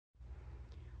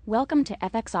Welcome to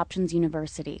FX Options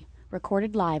University,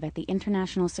 recorded live at the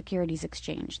International Securities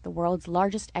Exchange, the world's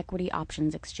largest equity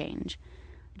options exchange.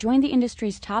 Join the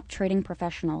industry's top trading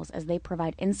professionals as they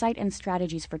provide insight and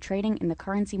strategies for trading in the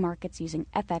currency markets using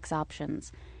FX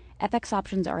options. FX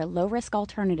options are a low-risk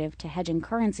alternative to hedging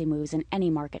currency moves in any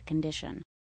market condition.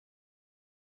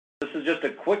 This is just a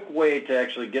quick way to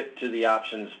actually get to the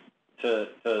options, to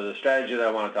the strategy that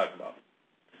I want to talk about.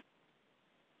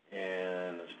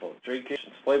 And let's pull up TradeKing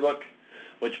playbook,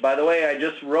 which, by the way, I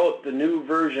just wrote the new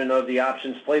version of the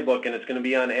options playbook, and it's going to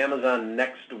be on Amazon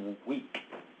next week.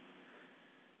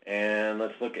 And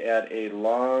let's look at a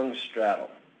long straddle.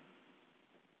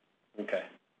 Okay.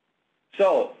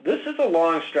 So this is a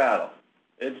long straddle.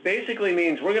 It basically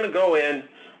means we're going to go in,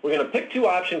 we're going to pick two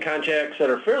option contracts that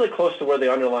are fairly close to where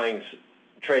the underlying's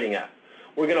trading at.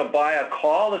 We're going to buy a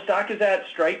call. The stock is at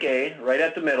strike A, right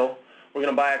at the middle. We're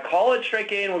going to buy a call at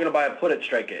strike A, and we're going to buy a put at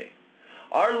strike A.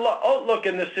 Our outlook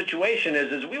in this situation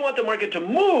is we want the market to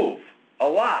move a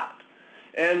lot.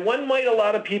 And when might a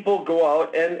lot of people go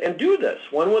out and do this?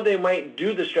 When would they might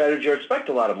do the strategy or expect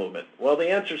a lot of movement? Well, the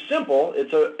answer is simple.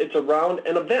 It's around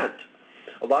an event.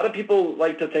 A lot of people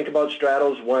like to think about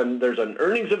straddles when there's an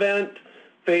earnings event,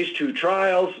 phase 2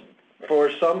 trials,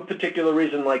 for some particular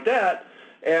reason like that.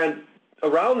 And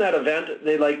around that event,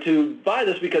 they like to buy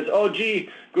this because, oh, gee,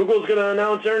 Google's going to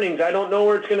announce earnings. I don't know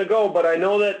where it's going to go, but I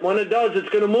know that when it does, it's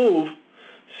going to move.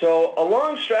 So a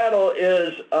long straddle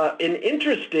is an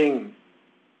interesting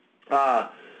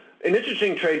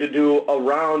trade to do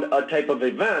around a type of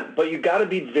event, but you got to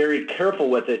be very careful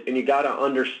with it, and you got to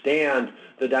understand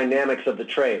the dynamics of the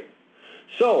trade.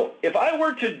 So if I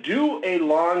were to do a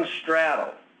long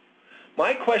straddle,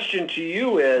 my question to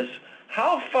you is,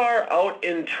 how far out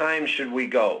in time should we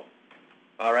go?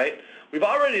 All right. We've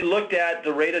already looked at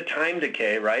the rate of time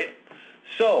decay, right?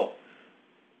 So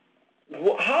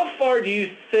how far do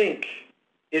you think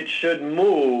it should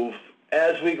move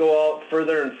as we go out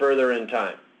further and further in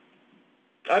time?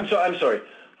 I'm sorry.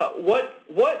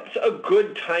 What's a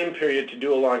good time period to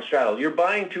do a long straddle? You're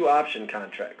buying two option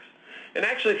contracts. And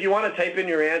actually, if you want to type in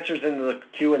your answers into the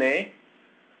Q&A,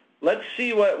 let's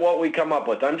see what we come up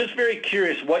with. I'm just very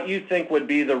curious what you think would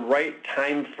be the right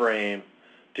time frame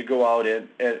to go out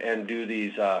and do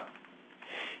these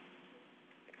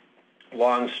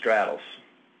long straddles.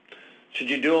 Should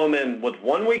you do them with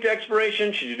 1 week to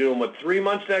expiration? Should you do them with 3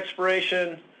 months to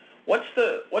expiration? What's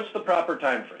the proper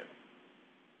time frame?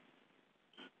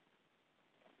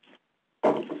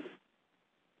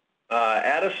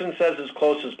 Addison says as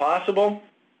close as possible.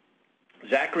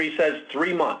 Zachary says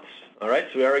 3 months. All right,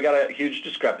 so we already got a huge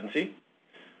discrepancy.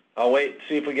 I'll wait,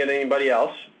 see if we get anybody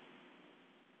else.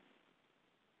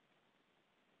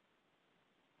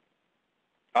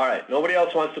 All right, nobody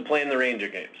else wants to play in the Ranger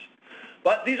games.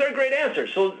 But these are great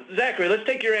answers. So, Zachary, let's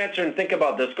take your answer and think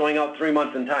about this going out 3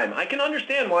 months in time. I can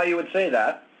understand why you would say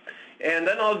that. And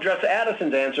then I'll address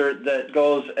Addison's answer that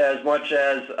goes as much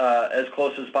as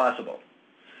close as possible.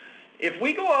 If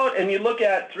we go out and you look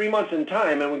at 3 months in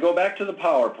time and we go back to the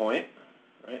PowerPoint,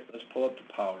 right, let's pull up the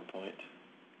PowerPoint.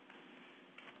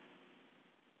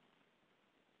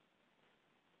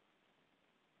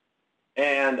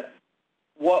 And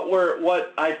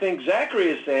what I think Zachary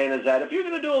is saying is that if you're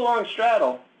going to do a long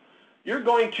straddle, you're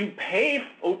going to pay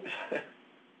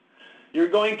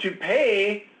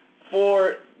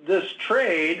for this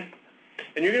trade,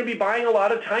 and you're going to be buying a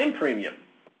lot of time premium.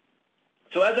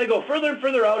 So as I go further and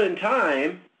further out in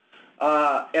time,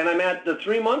 and I'm at the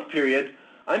 3 month period,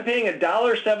 I'm paying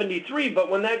 $1.73, but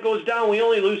when that goes down, we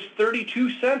only lose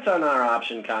 32 cents on our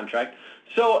option contract.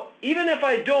 So even if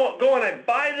I don't go and I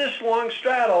buy this long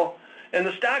straddle and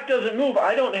the stock doesn't move,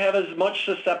 I don't have as much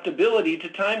susceptibility to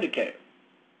time decay.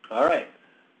 All right.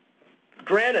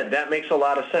 Granted, that makes a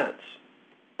lot of sense.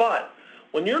 But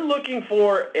when you're looking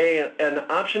for an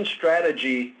option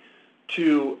strategy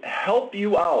to help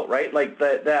you out, right, like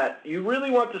that you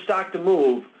really want the stock to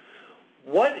move,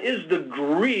 what is the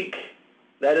Greek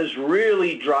that is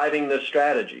really driving this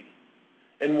strategy?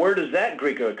 And where does that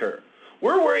Greek occur?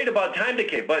 We're worried about time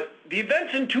decay, but the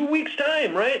event's in 2 weeks'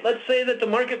 time, right? Let's say that the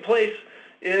marketplace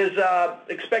is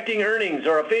expecting earnings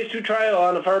or a phase 2 trial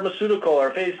on a pharmaceutical or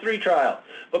a phase 3 trial.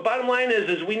 But bottom line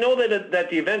is we know that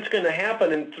the event's going to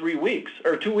happen in 3 weeks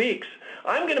or 2 weeks.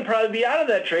 I'm going to probably be out of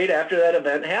that trade after that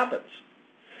event happens.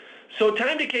 So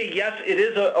time decay, yes, it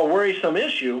is a worrisome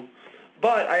issue,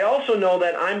 but I also know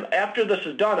that after this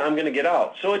is done, I'm going to get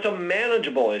out. So it's a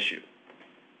manageable issue.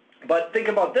 But think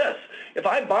about this. If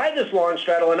I buy this long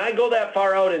straddle and I go that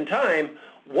far out in time,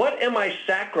 what am I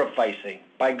sacrificing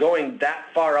by going that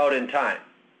far out in time?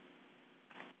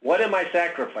 What am I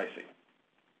sacrificing?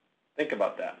 Think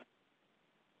about that.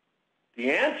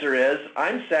 The answer is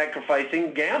I'm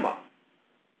sacrificing gamma.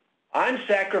 I'm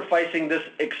sacrificing this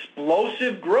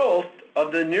explosive growth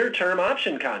of the near-term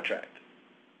option contract.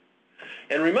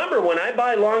 And remember, when I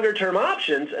buy longer-term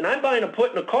options, and I'm buying a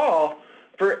put and a call,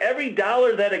 for every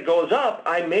dollar that it goes up,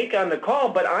 I make on the call,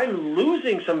 but I'm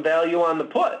losing some value on the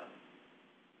put.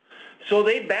 So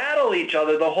they battle each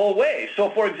other the whole way. So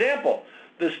for example,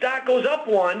 the stock goes up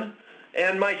one,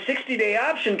 and my 60-day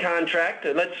option contract,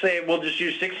 and let's say we'll just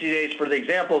use 60 days for the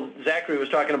example, Zachary was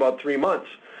talking about 3 months.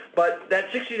 But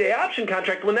that 60-day option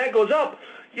contract, when that goes up,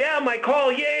 yeah, my call,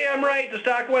 yay, I'm right, the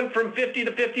stock went from 50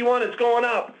 to 51, it's going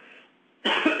up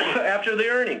after the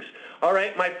earnings. All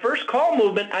right, my first call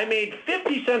movement, I made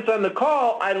 50 cents on the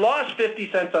call, I lost 50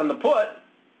 cents on the put.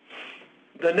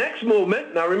 The next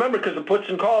movement, now remember, because the puts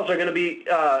and calls are going to be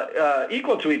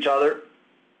equal to each other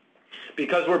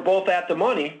because we're both at the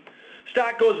money,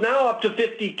 stock goes now up to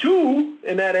 52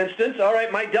 in that instance. All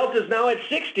right, my delta is now at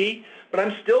 60, but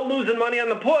I'm still losing money on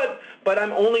the put, but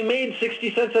I'm only made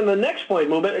 60 cents on the next point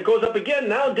movement. It goes up again.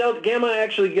 Now gamma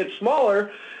actually gets smaller,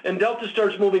 and delta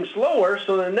starts moving slower.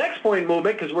 So the next point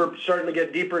movement, because we're starting to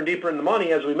get deeper and deeper in the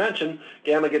money, as we mentioned,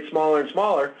 gamma gets smaller and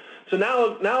smaller. So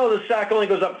now the stock only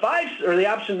goes up the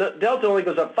option delta only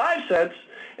goes up 5 cents,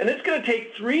 and it's going to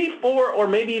take 3, 4, or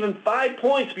maybe even 5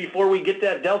 points before we get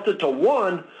that delta to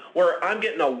 1, where I'm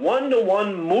getting a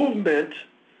 1-to-1 movement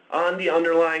on the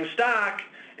underlying stock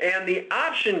and the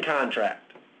option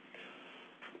contract.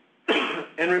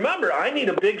 And remember, I need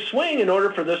a big swing in order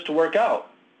for this to work out.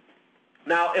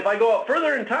 Now, if I go up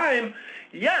further in time,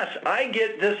 yes, I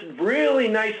get this really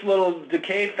nice little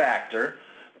decay factor,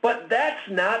 but that's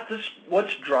not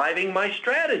what's driving my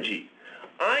strategy.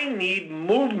 I need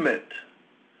movement.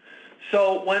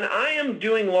 So when I am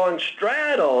doing long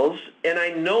straddles and I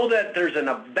know that there's an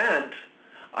event,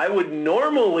 I would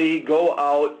normally go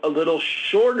out a little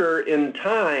shorter in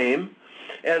time.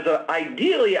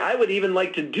 Ideally, I would even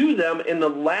like to do them in the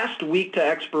last week to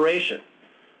expiration,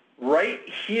 right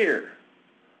here.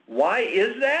 Why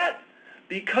is that?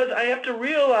 Because I have to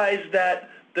realize that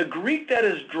the Greek that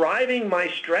is driving my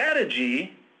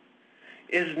strategy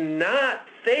is not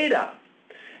theta.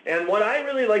 And what I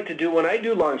really like to do when I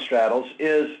do long straddles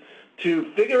is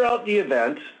to figure out the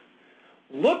event,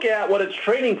 look at what it's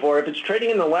trading for. If it's trading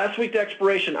in the last week to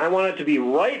expiration, I want it to be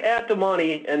right at the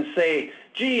money and say,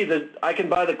 gee, I can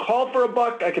buy the call for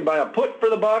 $1, I can buy a put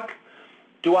for the buck.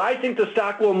 Do I think the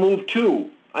stock will move to?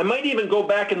 I might even go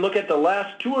back and look at the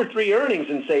last 2 or 3 earnings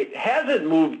and say, has it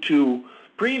moved to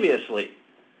previously?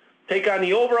 Take on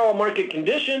the overall market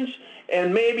conditions,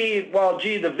 and maybe, well,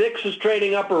 gee, the VIX is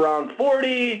trading up around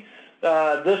 40.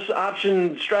 This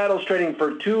option straddle's trading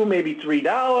for $2, maybe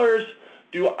 $3.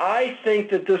 Do I think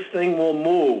that this thing will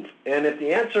move? And if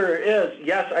the answer is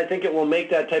yes, I think it will make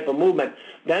that type of movement,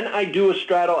 then I do a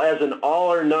straddle as an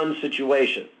all or none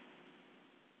situation.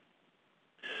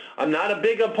 I'm not a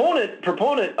big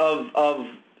proponent of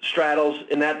straddles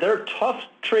in that they're tough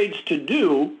trades to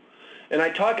do. And I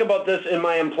talk about this in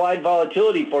my implied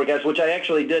volatility forecast, which I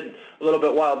actually did a little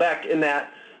bit while back, in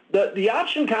that the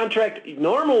option contract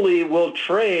normally will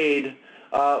trade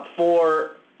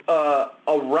for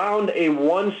around a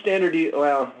 1 standard,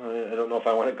 well, I don't know if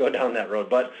I want to go down that road,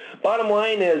 but bottom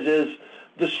line is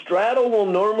the straddle will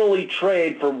normally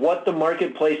trade for what the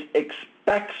marketplace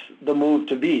expects the move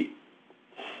to be.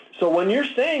 So when you're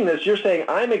saying this, you're saying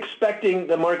I'm expecting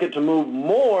the market to move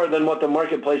more than what the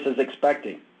marketplace is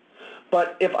expecting.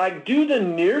 But if I do the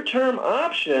near-term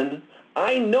option,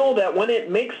 I know that when it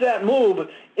makes that move,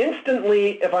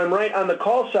 instantly, if I'm right on the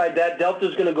call side, that delta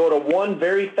is going to go to 1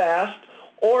 very fast.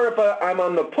 Or if I'm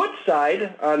on the put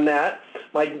side on that,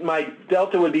 my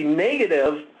delta would be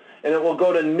negative, and it will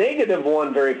go to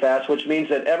 -1 very fast, which means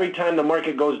that every time the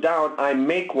market goes down, I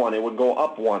make 1. It would go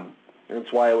up 1.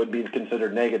 That's why it would be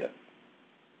considered negative.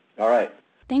 All right.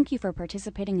 Thank you for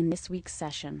participating in this week's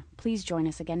session. Please join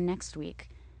us again next week.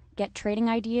 Get trading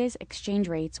ideas, exchange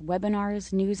rates,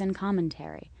 webinars, news, and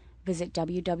commentary. Visit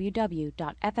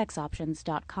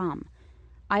www.fxoptions.com.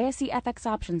 ISE FX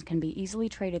options can be easily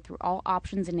traded through all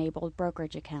options-enabled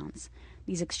brokerage accounts.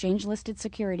 These exchange-listed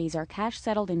securities are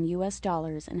cash-settled in U.S.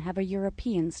 dollars and have a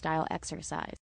European-style exercise.